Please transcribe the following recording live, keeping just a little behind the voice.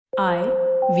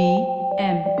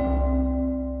IVM.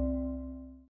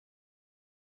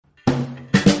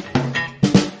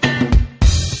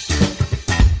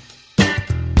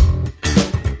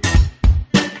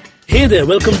 Hey there,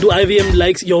 welcome to IVM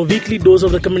Likes, your weekly dose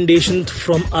of recommendations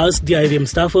from us, the IVM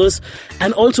staffers,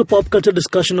 and also pop culture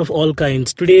discussion of all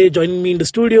kinds. Today, joining me in the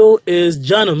studio is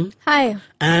Janam. Hi.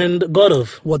 And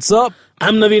Gaurav. What's up?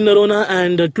 I'm Naveen Narona,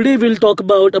 and today we'll talk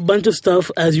about a bunch of stuff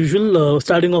as usual.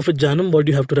 Starting off with Janam, what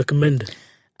do you have to recommend?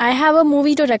 I have a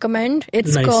movie to recommend.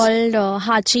 It's Nice. called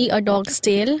Hachi, A Dog's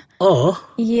Tale. Oh,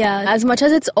 Yeah, as much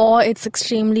as it's it's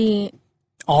extremely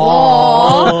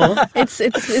oh.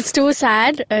 it's too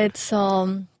sad. It's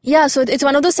yeah, so it's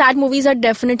one of those sad movies that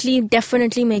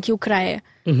definitely make you cry.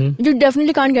 You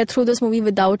definitely can't get through this movie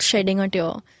without shedding a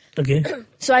tear. Okay.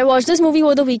 So I watched this movie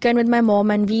over the weekend with my mom,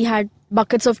 and we had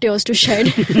buckets of tears to shed.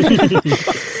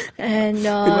 And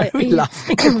Laughing. No,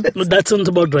 that sounds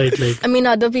about right. I mean,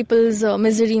 other people's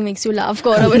misery makes you laugh,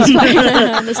 Gaurav. It's fine.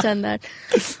 I understand that.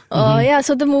 Yeah,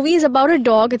 so the movie is about a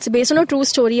dog. It's based on a true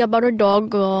story about a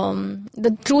dog.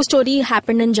 The true story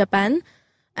happened in Japan.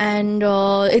 And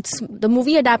the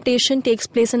movie adaptation takes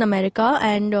place in America.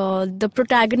 And the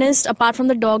protagonist, apart from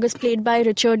the dog, is played by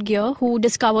Richard Gere, who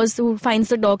finds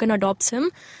the dog and adopts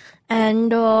him.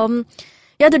 And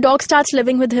yeah, the dog starts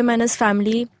living with him and his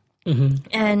family.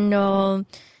 And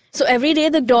so every day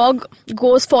the dog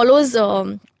follows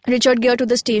Richard Gere to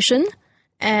the station,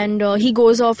 and he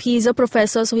goes off. He's a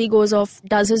professor, so he goes off,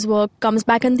 does his work, comes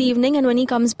back in the evening, and when he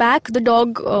comes back, the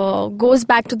dog goes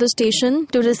back to the station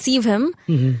to receive him.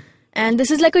 And this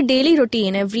is like a daily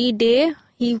routine. Every day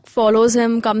he follows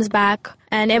him, comes back,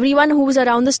 and everyone who's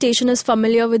around the station is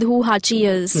familiar with who Hachi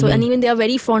is. So, and even they are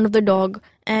very fond of the dog.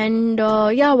 And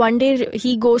yeah, one day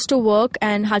he goes to work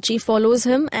and Hachi follows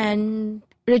him, and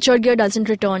Richard Gere doesn't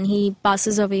return. He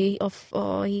passes away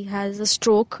he has a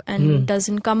stroke and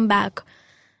doesn't come back.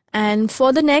 And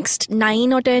for the next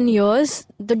 9 or 10 years,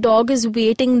 the dog is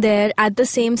waiting there at the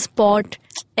same spot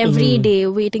every day,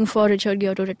 waiting for Richard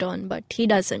Gere to return, but he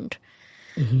doesn't.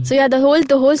 So yeah, the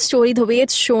whole story, the way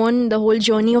it's shown, the whole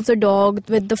journey of the dog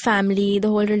with the family, the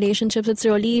whole relationships, it's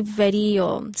really very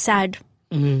sad.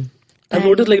 I've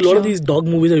noticed like a lot of these dog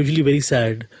movies are usually very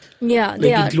sad. Yeah, Like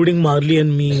they are. including Marley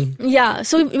and Me. Yeah,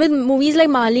 so with movies like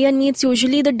Marley and Me, it's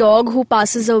usually the dog who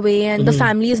passes away and the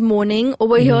family is mourning.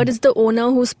 Over here, it's the owner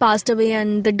who's passed away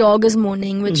and the dog is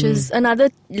mourning, which is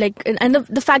another, like, and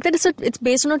the fact that it's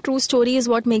based on a true story is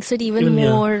what makes it even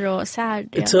more sad.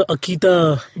 It's yeah. a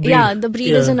Akita breed. Yeah, the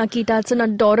breed is an Akita. It's an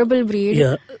adorable breed.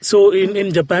 Yeah. So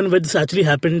in Japan, where this actually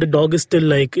happened, the dog is still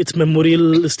like, its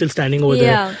memorial is still standing over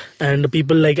Yeah. there. And the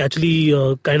people like actually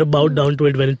kind of bowed down to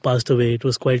it when it passed away. It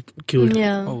was quite cute.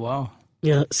 Yeah. Oh, wow.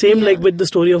 Yeah. Same like with the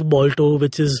story of Balto,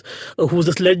 which is who's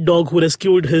the sled dog who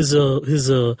rescued his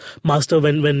master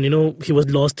when he was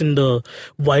lost in the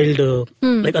wild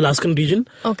like Alaskan region.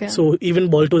 Okay. So even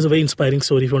Balto is a very inspiring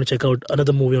story if you want to check out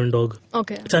another movie on dog.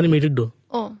 Okay. It's animated though.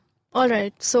 Oh, all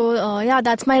right. So, yeah,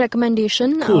 that's my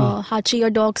recommendation. Cool. Hachi, A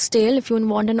Dog's Tale. If you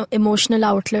want an emotional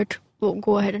outlet,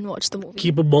 go ahead and watch the movie.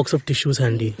 Keep a box of tissues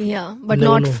handy. Yeah, but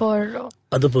Never not know. for...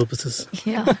 Other purposes.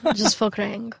 yeah, just for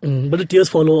crying. But the tears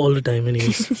follow all the time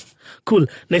anyways. Cool.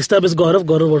 Next up is Gaurav.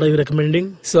 Gaurav, what are you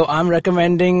recommending? So I'm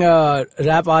recommending a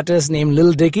rap artist named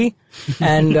Lil Dicky.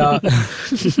 And guys,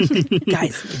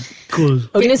 Cool.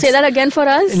 Can you say that again for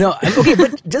us? no, okay,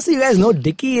 but just so you guys know,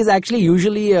 Dicky is actually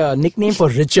usually a nickname for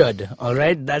Richard. All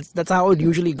right, that's how it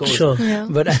usually goes. Sure. Yeah.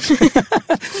 But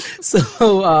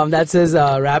so that's his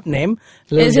rap name.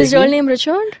 Lil Is his Dicky. real name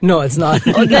Richard? No, it's not.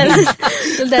 Then,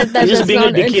 that's He's just being a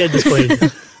not it. dicky at this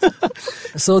point.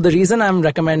 So the reason I'm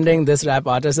recommending this rap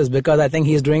artist is because I think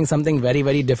he's doing something very,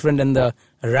 very different in the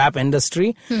rap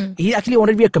industry. He actually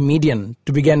wanted to be a comedian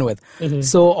to begin with.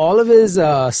 So all of his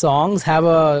songs have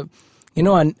a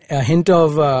hint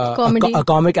of Comedy. a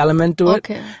comic element to it.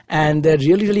 Okay. And they're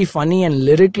really, really funny, and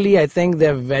lyrically I think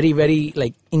they're very, very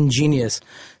like ingenious.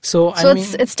 So I mean,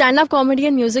 it's stand-up comedy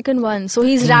and music in one. So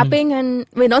he's rapping and...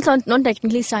 Wait, not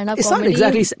technically stand-up it's comedy. not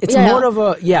exactly, it's more of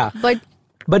a,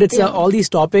 But it's all these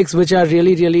topics which are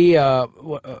really, really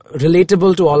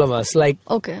relatable to all of us, like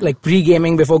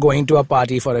pre-gaming before going to a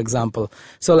party, for example.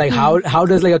 So like how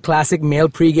does like a classic male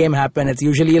pre-game happen? It's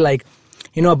usually like,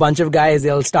 a bunch of guys,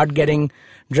 they'll start getting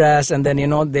dressed and then,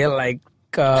 they'll like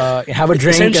have a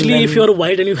drink. Essentially, and then, if you're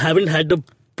white and you haven't had the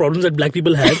problems that black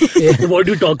people have, what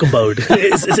do you talk about?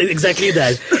 It's exactly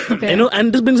that. Okay.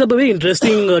 And this brings up a very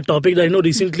interesting topic that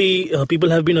recently people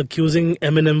have been accusing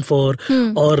Eminem for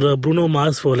or Bruno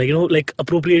Mars for, like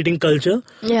appropriating culture.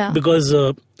 Yeah. Because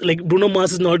like Bruno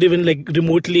Mars is not even like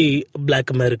remotely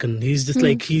Black American. He's just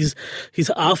like he's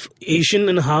half Asian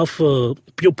and half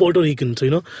pure Puerto Rican.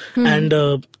 So and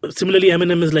similarly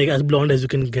Eminem is like as blonde as you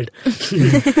can get.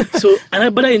 So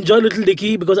but I enjoy Little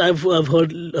Dicky because I've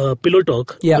heard Pillow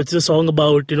Talk, which is a song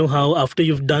about how after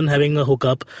you've done having a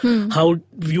hookup, how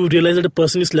you realize that the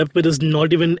person you slept with is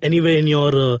not even anywhere in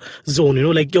your zone.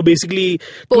 Like you're basically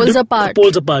poles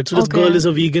apart. So this girl is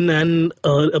a vegan and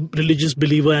a religious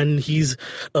believer, and he's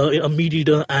a meat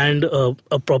eater and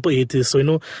a proper atheist.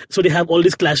 So so they have all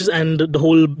these clashes, and the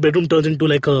whole bedroom turns into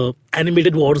like a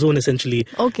animated war zone essentially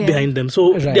behind them.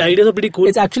 So the ideas are pretty cool.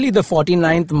 It's actually the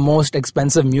 49th most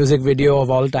expensive music video of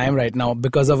all time right now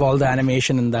because of all the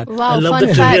animation in that. Wow, I love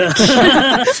fun fact.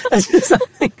 That's just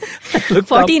something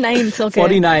 49th, okay.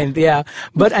 49th, yeah.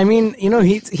 But I mean,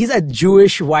 he's a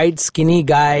Jewish white skinny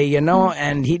guy,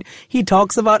 and he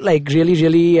talks about like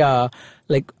really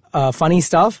funny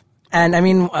stuff. And I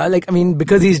mean,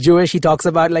 because he's Jewish, he talks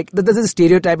about like there's a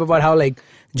stereotype about how like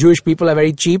Jewish people are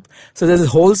very cheap. So there's this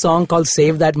whole song called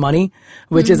 "Save That Money,"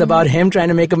 which is about him trying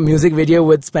to make a music video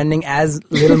with spending as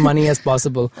little money as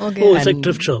possible. Okay. Oh, it's like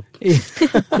thrift shop.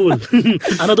 Cool.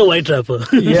 Another white rapper.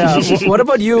 Yeah. What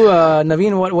about you,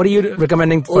 Naveen? What are you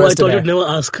recommending for us today? I thought you'd never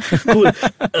ask.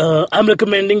 Cool. I'm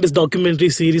recommending this documentary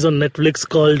series on Netflix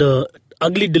called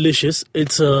Ugly Delicious.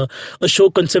 It's a show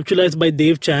conceptualized by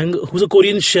Dave Chang, who's a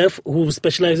Korean chef who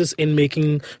specializes in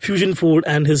making fusion food,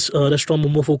 and his restaurant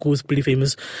Momofuku is pretty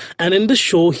famous. And in this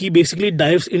show, he basically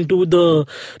dives into the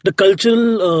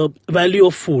cultural value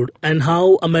of food and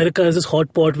how America is this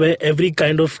hot pot where every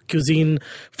kind of cuisine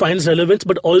finds relevance,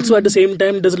 but also at the same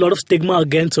time, there's a lot of stigma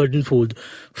against certain food.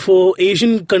 For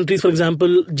Asian countries, for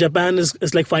example, Japan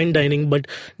is like fine dining, but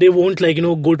they won't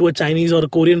go to a Chinese or a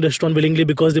Korean restaurant willingly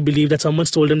because they believe that someone's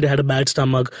told them they had a bad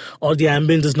stomach, or the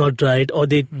ambience is not right, or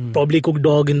they probably cook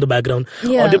dog in the background,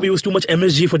 or they use too much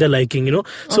MSG for their liking,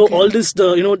 So all this,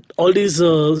 all these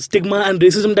stigma and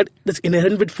racism that's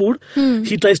inherent with food,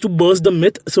 he tries to burst the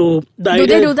myth. So do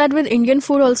they do that with Indian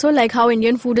food also? Like how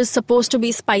Indian food is supposed to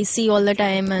be spicy all the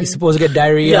time, and you're supposed to get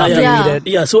diarrhea after you eat it.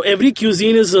 Yeah. So every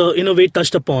cuisine is in a way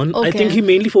touched upon. I think he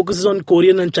mainly focuses on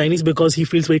Korean and Chinese because he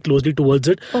feels very closely towards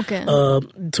it. Okay.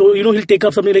 So he'll take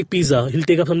up something like pizza. He'll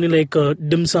take up something like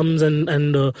dim sums and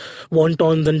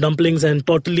wontons and dumplings and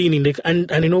tortellini, and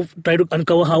try to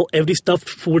uncover how every stuffed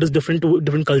food is different to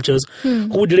different cultures.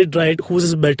 Who did it right? Whose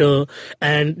is better?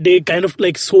 And they kind of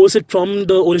like source it from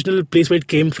the original place where it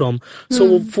came from.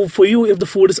 So for you, if the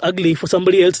food is ugly, for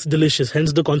somebody else, it's delicious.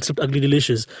 Hence the concept Ugly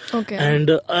Delicious. Okay. And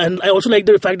I also like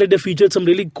the fact that they featured some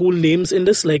really cool names in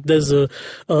this. Like there's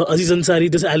Aziz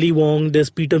Ansari, there's Ali Wong, there's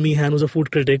Peter Meehan, who's a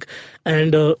food critic,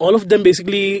 and all of them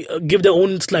basically give their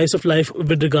own slice of life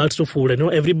with regards to food.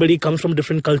 Everybody comes from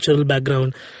different cultural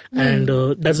background, and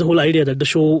that's the whole idea, that the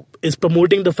show is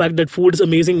promoting the fact that food is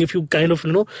amazing if you kind of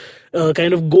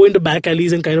go into back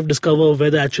alleys and kind of discover where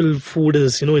the actual food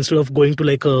is, instead of going to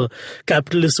like a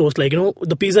capitalist source. Like,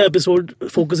 the pizza episode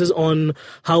focuses on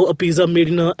how a pizza made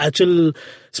in a actual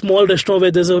small restaurant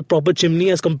where there's a proper chimney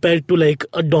as compared to like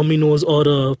a Domino's or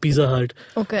a Pizza Hut.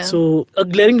 Okay. So a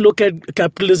glaring look at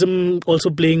capitalism also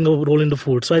playing a role in the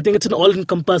food. So I think it's an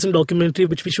all-encompassing documentary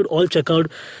which we should all check out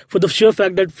for the sheer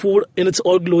fact that food in its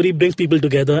all glory brings people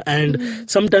together, and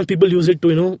sometimes people use it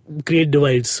to create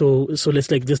divides. So let's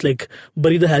just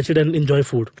bury the hatchet and enjoy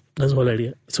food. That's the whole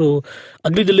idea. So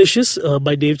Ugly Delicious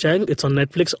by Dave Chang. It's on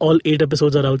Netflix. All 8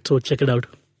 episodes are out, so check it out.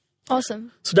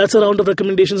 Awesome. So that's a round of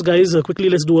recommendations, guys. Quickly,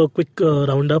 let's do a quick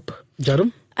roundup.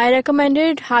 Jaram? I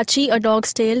recommended Hachi, A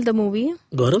Dog's Tale, the movie.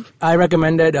 Gaurav? I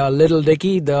recommended Little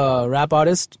Dicky, the rap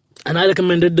artist. And I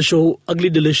recommended the show Ugly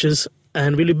Delicious.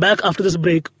 And we'll be back after this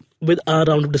break with our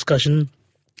round of discussion,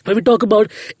 where we talk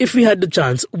about, if we had the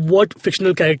chance, what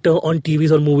fictional character on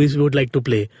TVs or movies we would like to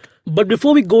play. But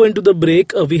before we go into the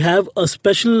break, we have a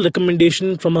special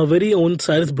recommendation from our very own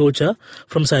Cyrus Brocha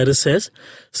from Cyrus Says.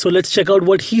 So let's check out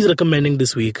what he's recommending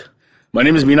this week. My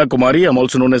name is Meena Kumari. I'm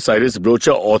also known as Cyrus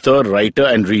Brocha, author, writer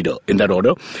and reader, in that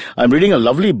order. I'm reading a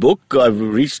lovely book. I've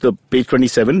reached the page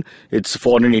 27. It's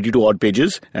 482 odd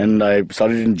pages, and I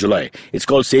started in July. It's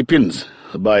called Sapiens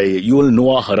by Yuval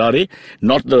Noah Harari,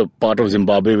 not the part of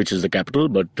Zimbabwe, which is the capital,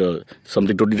 but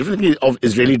something totally different, of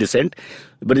Israeli descent.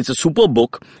 But it's a super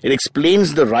book. It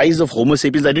explains the rise of Homo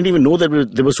sapiens. I didn't even know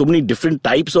that there were so many different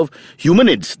types of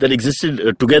humanids that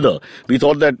existed together. We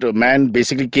thought that man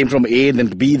basically came from A, then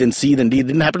B, then C, then D. It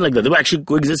didn't happen like that. They were actually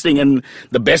coexisting, and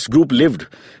the best group lived.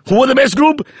 Who were the best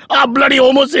group? Bloody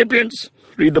Homo sapiens.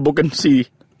 Read the book and see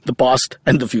the past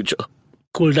and the future.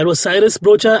 Cool. That was Cyrus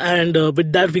Brocha, and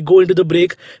with that we go into the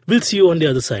break. We'll see you on the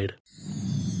other side.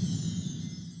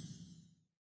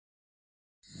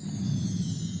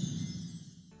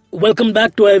 Welcome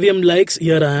back to IVM Likes.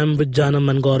 Here I am with Janam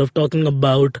and Gaurav talking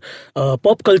about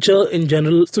pop culture in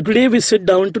general. So today we sit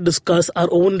down to discuss our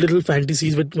own little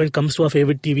fantasies when it comes to our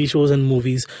favorite TV shows and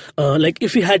movies. Like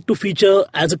if you had to feature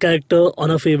as a character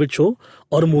on a favorite show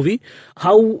or a movie,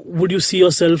 how would you see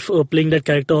yourself playing that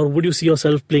character, or would you see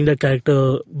yourself playing that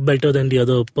character better than the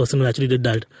other person who actually did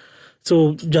that?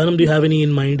 So, Janam, do you have any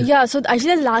in mind? Yeah, so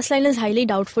actually the last line is highly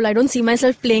doubtful. I don't see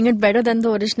myself playing it better than the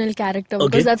original character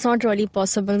because that's not really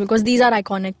possible because these are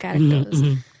iconic characters.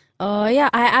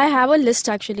 I have a list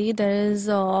actually. There is,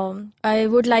 I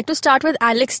would like to start with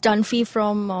Alex Dunphy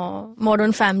from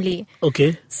Modern Family.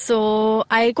 Okay. So,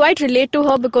 I quite relate to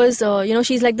her because,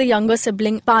 she's like the younger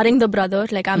sibling, barring the brother.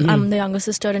 Like, I'm the younger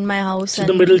sister in my house. She's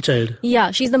the middle child. Yeah,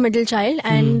 she's the middle child.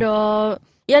 And...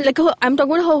 I'm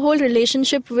talking about her whole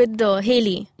relationship with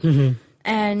Haley.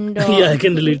 And I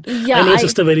can relate. I know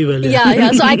sister very well.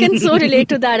 So I can so relate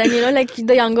to that. And like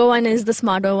the younger one is the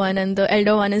smarter one, and the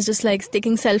elder one is just like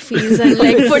taking selfies and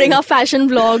like putting up fashion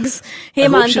vlogs. Hey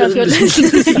Mantha, if you're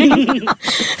listening.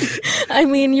 I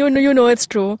mean, you know it's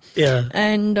true. Yeah.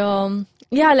 And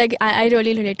I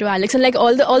really relate to Alex, and like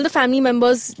all the family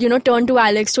members, turn to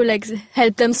Alex to like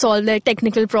help them solve their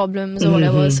technical problems or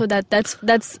whatever. So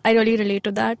that's I really relate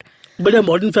to that. But a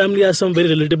Modern Family has some very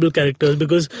relatable characters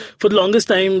because for the longest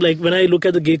time, like when I look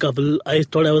at the gay couple, I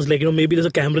thought I was like, maybe there's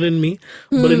a Cameron in me,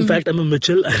 but in fact I'm a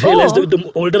Mitchell. I realized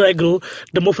the older I grow,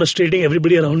 the more frustrating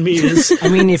everybody around me is. I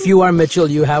mean, if you are Mitchell,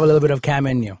 you have a little bit of Cam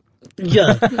in you.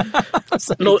 Yeah.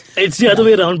 No, it's the other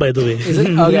way around, by the way. Is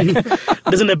it? Okay.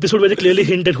 There's an episode where they clearly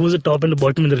hint at who's the top and the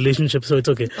bottom in the relationship, so it's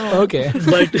okay. Oh. Okay.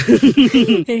 But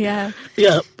yeah.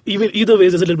 Even either way,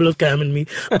 there's a little bit of Cam in me.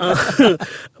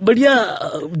 But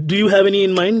do you have any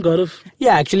in mind, Gaurav?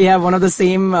 Yeah, actually, I have one of the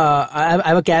same. I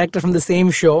have a character from the same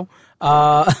show.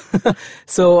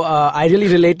 So I really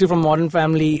relate to from Modern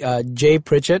Family, Jay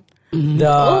Pritchett.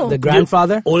 The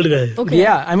grandfather, old guy. Okay.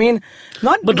 Yeah, I mean,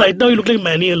 not. But right now you look like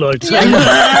Manny a lot. So oh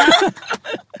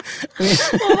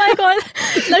my god,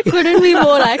 that couldn't be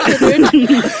more accurate.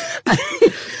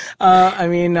 I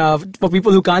mean, for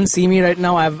people who can't see me right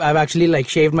now, I've actually like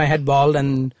shaved my head bald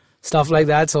and stuff like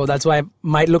that, so that's why I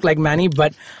might look like Manny,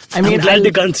 but I mean... I'm glad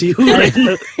they can't see you right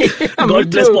now.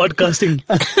 God bless podcasting.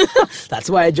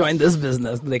 That's why I joined this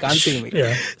business. They can't see me.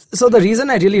 Yeah. So the reason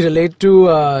I really relate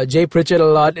to Jay Pritchett a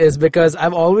lot is because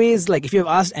I've always, like, if you've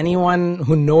asked anyone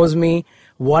who knows me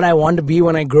what I want to be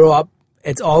when I grow up,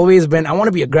 it's always been, I want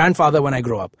to be a grandfather when I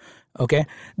grow up. Okay?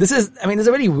 This is a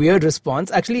very weird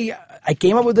response. Actually, I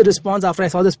came up with the response after I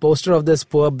saw this poster of this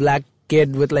poor black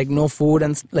kid with like no food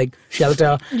and like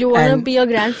shelter. You want to be a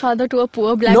grandfather to a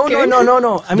poor black kid?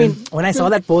 No. I mean, when I saw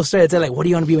that poster, it said like, what do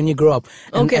you want to be when you grow up?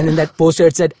 And in that poster,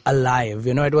 it said alive.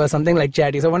 It was something like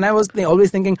charity. So when I was always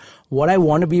thinking what I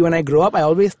want to be when I grow up, I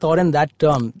always thought in that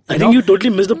term. I think you totally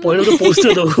missed the point of the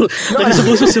poster though. That you're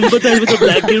supposed to sympathize with the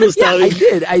black kid who's starving.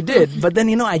 Yeah, I did. But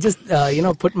then, I just,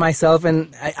 put myself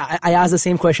and I asked the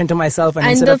same question to myself.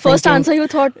 And the first answer you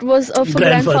thought was of a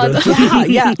grandfather.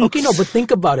 Yeah. Okay, no, but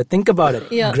think about it.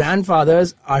 Yeah.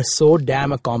 Grandfathers are so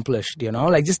damn accomplished,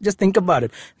 Like just think about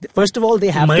it. First of all, they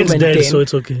have Mine's to maintain. Dead, so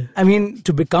it's okay. I mean,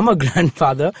 to become a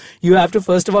grandfather, you have to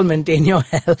first of all maintain your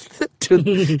health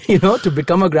to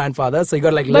become a grandfather. So you got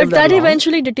to like live that long. But that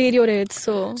eventually deteriorates.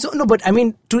 So no, but I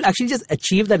mean, to actually just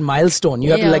achieve that milestone,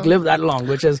 you have to like live that long,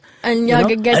 which is and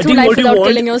get through life without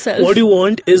killing yourself. What you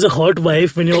want is a hot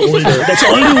wife when you're older. That's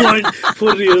all you want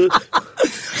for real.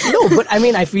 No, but I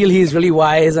mean, I feel he's really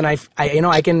wise, and I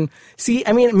can see.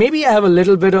 I mean, maybe I have a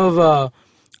little bit of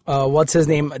what's his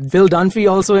name, Phil Dunphy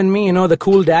also in me. The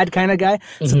cool dad kind of guy.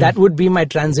 Mm-hmm. So that would be my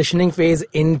transitioning phase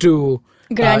into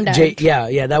granddad.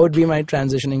 That would be my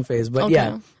transitioning phase. But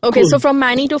okay, cool. So from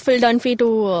Manny to Phil Dunphy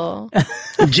to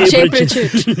Jay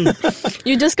Pritchett.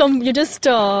 You just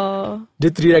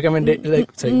did 3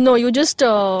 recommendations. No, you just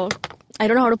I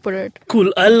don't know how to put it.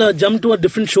 Cool. I'll jump to a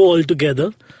different show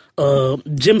altogether.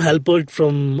 Jim Halpert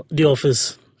from The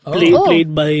Office,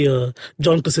 played by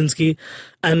John Krasinski,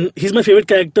 and he's my favorite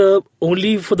character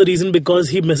only for the reason because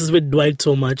he messes with Dwight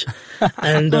so much,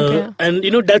 and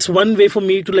and that's one way for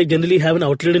me to like generally have an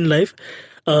outlet in life.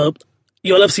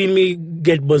 You all have seen me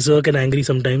get berserk and angry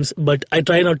sometimes, but I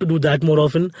try not to do that more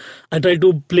often. I try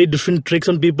to play different tricks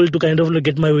on people to kind of like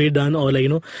get my way done, or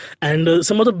and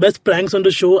some of the best pranks on the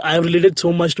show, I've related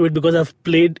so much to it because I've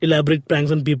played elaborate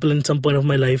pranks on people in some point of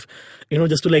my life,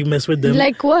 just to like mess with them.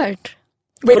 Like what?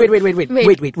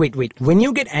 Wait. When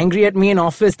you get angry at me in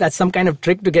office, that's some kind of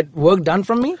trick to get work done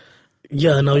from me?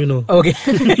 Yeah, now you know. Okay.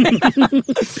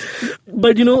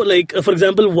 But like for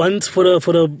example, once for a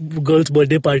girl's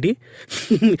birthday party,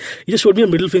 he just showed me a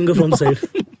middle finger from the side.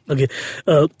 Okay.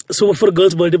 So for a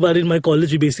girl's birthday party in my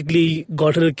college, we basically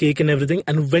got her a cake and everything.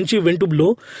 And when she went to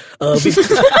blow,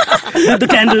 the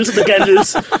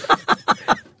candles.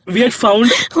 We had found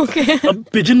a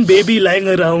pigeon baby lying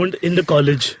around in the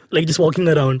college, like just walking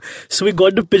around. So we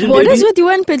got the pigeon baby. What is with you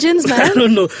and pigeons, man? I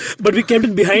don't know. But we kept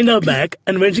it behind our back.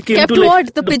 And when she came to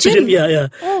what? The pigeon? Yeah.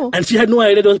 Oh. And she had no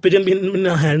idea there was a pigeon in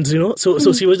her hands, So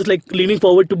she was just like leaning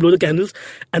forward to blow the candles.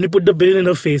 And we put the pigeon in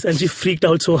her face. And she freaked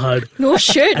out so hard. No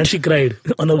shit. And she cried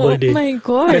on her birthday. Oh my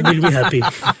God. That made me happy.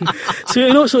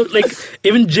 So like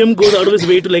even Jim goes out of his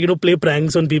way to like, play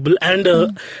pranks on people. And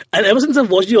ever since I've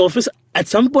watched The Office, at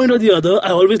some point or the other, I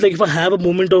always like if I have a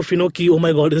moment of, oh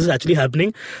my God, this is actually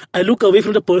happening. I look away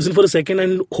from the person for a second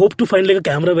and hope to find like a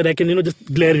camera where I can,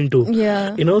 just glare into.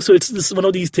 Yeah. So it's this one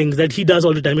of these things that he does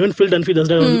all the time. Even Phil Dunphy does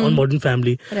that on Modern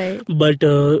Family. Right. But,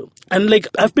 and like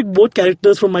I've picked both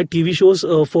characters from my TV shows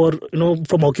for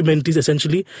mockumentaries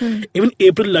essentially. Even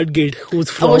April Ludgate, who's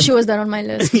from... Oh, she was there on my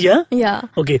list. Yeah? Yeah.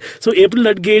 Okay. So April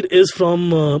Ludgate is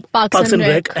from Parks and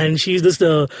Rec. And she's this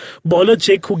baller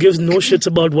chick who gives no shits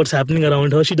about what's happening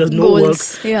around her. She does no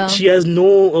Goals, work. Yeah. She has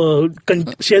no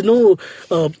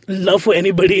love for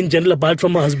anybody in general apart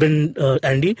from her husband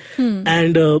Andy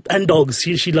and dogs.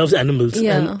 She loves animals.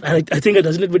 Yeah. And I think I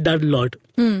resonate with that a lot.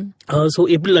 So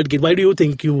April Ludgate, why do you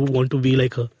think you want to be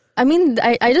like her? I mean,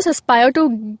 I just aspire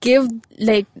to give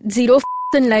like zero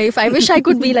in life. I wish I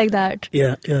could be like that.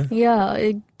 Yeah.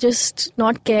 Yeah, just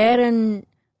not care and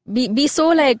be so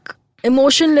like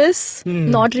emotionless,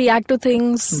 not react to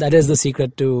things. That is the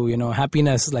secret to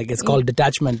happiness. Like it's called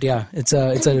detachment. Yeah, it's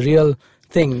a real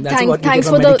thing. That's what we get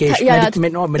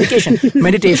from medication.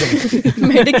 Meditation.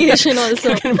 Medication also.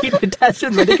 You can be detached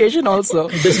with medication also.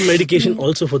 There's medication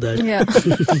also for that. Yeah.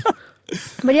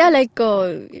 But yeah, like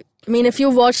if you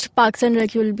watched Parks and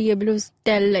Rec, you'll be able to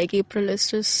tell like April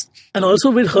is just. And also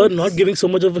with her not giving so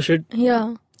much of a shit.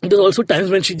 Yeah. There's also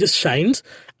times when she just shines.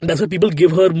 And that's why people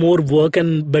give her more work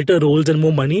and better roles and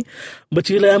more money. But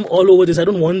she's like, I'm all over this. I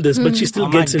don't want this. But she still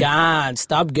gets it. Oh my God,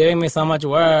 stop giving me so much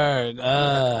work.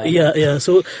 Yeah.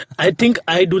 So I think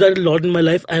I do that a lot in my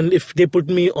life. And if they put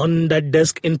me on that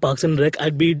desk in Parks and Rec,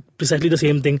 I'd be precisely the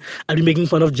same thing. I'd be making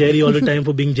fun of Jerry all the time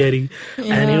for being Jerry.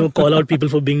 And, call out people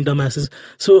for being dumbasses.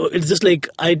 So it's just like,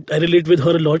 I relate with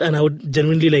her a lot. And I would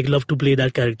genuinely like love to play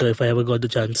that character if I ever got the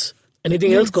chance.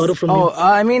 Anything else, Gaurav, from you?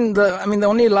 The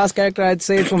only last character I'd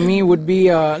say for me would be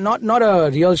not a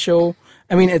real show.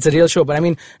 I mean, it's a real show, but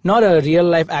not a real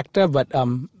life actor, but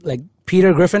like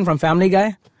Peter Griffin from Family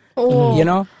Guy.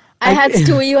 Oh, I had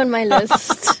Stewie on my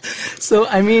list. So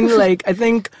I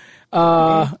think.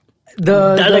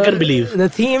 That I can believe. The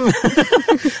theme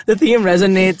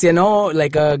resonates,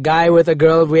 like a guy with a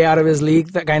girl way out of his league,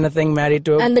 that kind of thing, married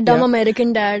to. And the dumb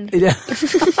American dad. Yeah.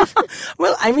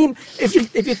 Well,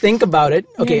 if you think about it,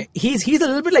 okay, he's a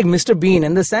little bit like Mr. Bean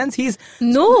in the sense he's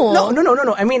no.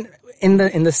 In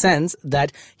the sense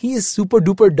that he is super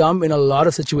duper dumb in a lot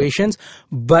of situations,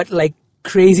 but like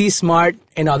crazy smart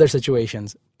in other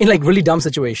situations, in like really dumb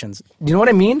situations. Do you know what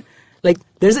I mean? Like,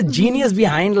 there's a genius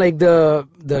behind, like, the.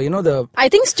 I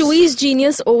think Stewie's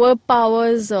genius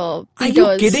overpowers Peter's. Are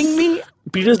you kidding me?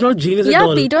 Peter's not genius at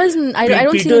all. Yeah, Peter's. I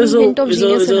don't see any hint of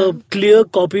genius in him. A clear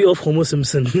copy of Homer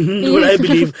Simpson. What I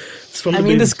believe.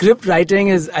 The script writing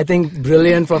is, I think,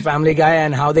 brilliant for Family Guy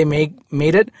and how they made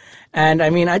it. And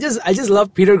I just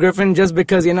love Peter Griffin just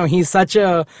because, he's such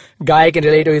a guy I can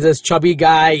relate to. He's this chubby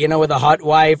guy, with a hot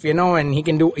wife, and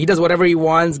he does whatever he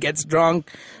wants, gets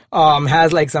drunk,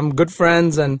 has like some good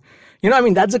friends and,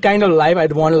 that's the kind of life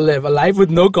I'd want to live. A life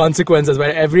with no consequences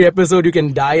where every episode you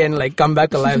can die and like come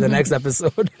back alive the next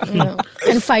episode.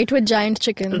 And fight with giant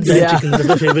chickens. Chickens, that's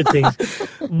my favorite thing.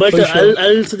 But sure.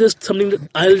 I'll suggest something,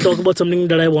 I'll talk about something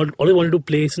that I always wanted to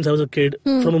play since I was a kid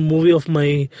from a movie of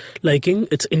my liking.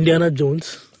 It's Indiana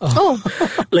Jones. Oh.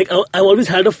 Like I've always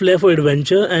had a flair for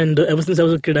adventure, and ever since I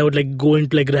was a kid I would like go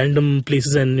into like random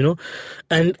places and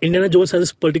and Indiana Jones has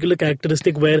this particular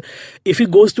characteristic where if he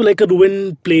goes to like a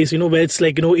ruined place, where it's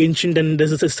like ancient and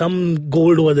there's some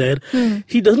gold over there,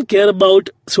 he doesn't care about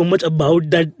so much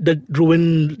about that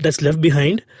ruin that's left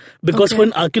behind, because for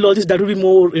an archaeologist that would be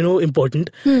more important.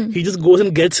 He just goes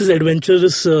and gets his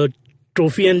adventurous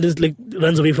trophy and just like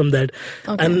runs away from that.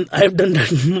 And I've done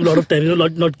that a lot of time,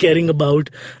 not caring about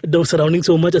the surroundings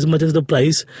so much as the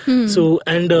price. So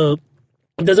and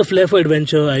there's a flair for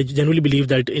adventure. I genuinely believe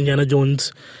that Indiana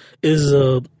Jones is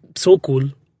so cool.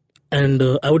 and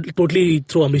I would totally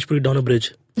throw Amish Puri down a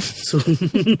bridge. So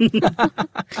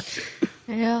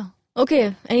yeah.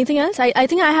 Okay. Anything else? I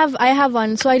think I have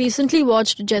one. So I recently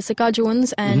watched Jessica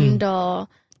Jones, and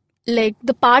like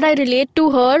the part I relate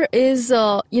to her is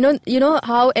you know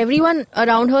how everyone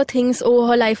around her thinks, oh,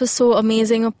 her life is so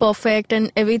amazing or perfect,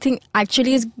 and everything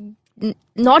actually is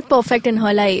not perfect in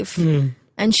her life.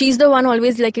 And she's the one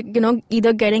always like,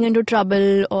 either getting into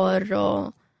trouble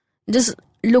or just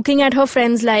looking at her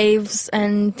friends' lives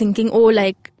and thinking, oh,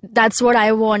 like that's what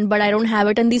I want, but I don't have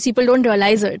it, and these people don't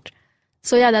realize it.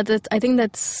 So yeah, I think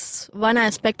that's one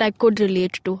aspect I could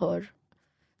relate to her.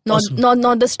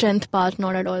 Not the strength part,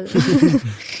 not at all.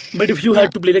 But if you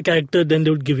had to play the character, then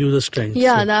they would give you the strength.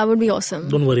 Yeah, so that would be awesome.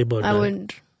 Don't worry about that. I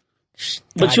would.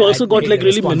 But she also got like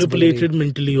really manipulated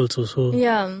mentally also. So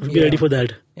yeah, be ready for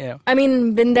that. Yeah. I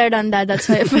mean, been there, done that. That's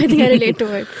why I think I relate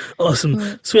to it.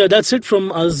 Awesome. So yeah, that's it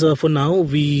from us for now.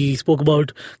 We spoke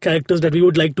about characters that we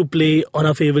would like to play on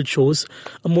our favorite shows.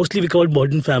 Mostly we called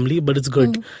Modern Family, but it's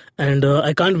good. And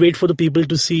I can't wait for the people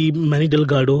to see Manny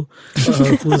Delgado,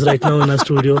 who's right now in our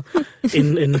studio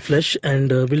in flesh. And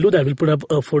we'll do that. We'll put up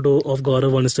a photo of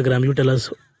Gaurav on Instagram. You tell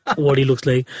us what he looks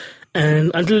like.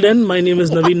 And until then, my name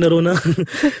is Naveen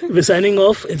Narona. We're signing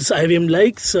off. It's IVM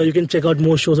Likes. You can check out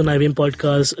more shows on IVM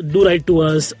Podcast. Do write to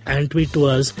us and tweet to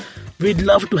us. We'd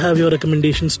love to have your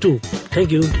recommendations too. Thank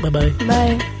you. Bye-bye.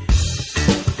 Bye.